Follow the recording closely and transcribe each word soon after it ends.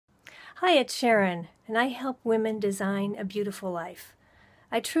Hi, it's Sharon, and I help women design a beautiful life.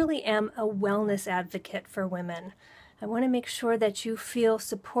 I truly am a wellness advocate for women. I want to make sure that you feel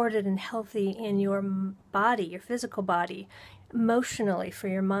supported and healthy in your body, your physical body, emotionally for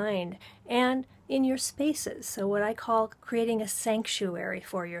your mind, and in your spaces. So what I call creating a sanctuary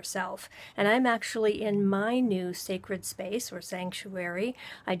for yourself. And I'm actually in my new sacred space or sanctuary.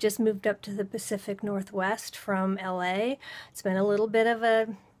 I just moved up to the Pacific Northwest from LA. It's been a little bit of a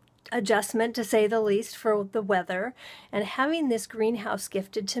adjustment, to say the least, for the weather, and having this greenhouse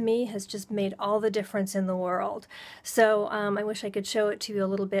gifted to me has just made all the difference in the world. So I wish I could show it to you a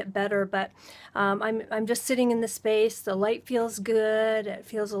little bit better, but I'm just sitting in the space. The light feels good. It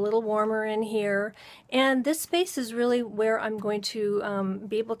feels a little warmer in here, and this space is really where I'm going to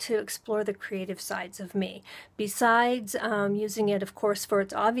be able to explore the creative sides of me. Besides using it, of course, for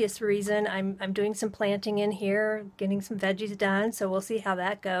its obvious reason, I'm doing some planting in here, getting some veggies done, so we'll see how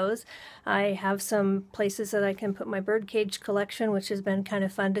that goes. I have some places that I can put my birdcage collection, which has been kind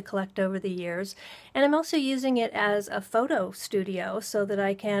of fun to collect over the years. And I'm also using it as a photo studio so that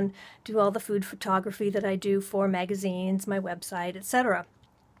I can do all the food photography that I do for magazines, my website, etc.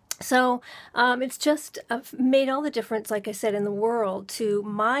 So it's just made all the difference, like I said, in the world to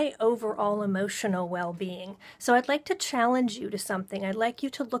my overall emotional well-being. So I'd like to challenge you to something. I'd like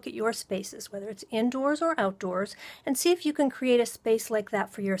you to look at your spaces, whether it's indoors or outdoors, and see if you can create a space like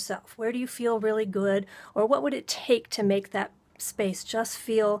that for yourself. Where do you feel really good, or what would it take to make that space just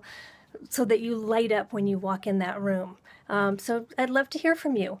feel so that you light up when you walk in that room? So I'd love to hear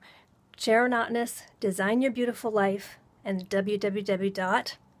from you. Sharon Ottness, Design Your Beautiful Life, and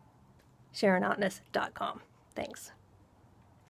www.sharonotness.com. Thanks.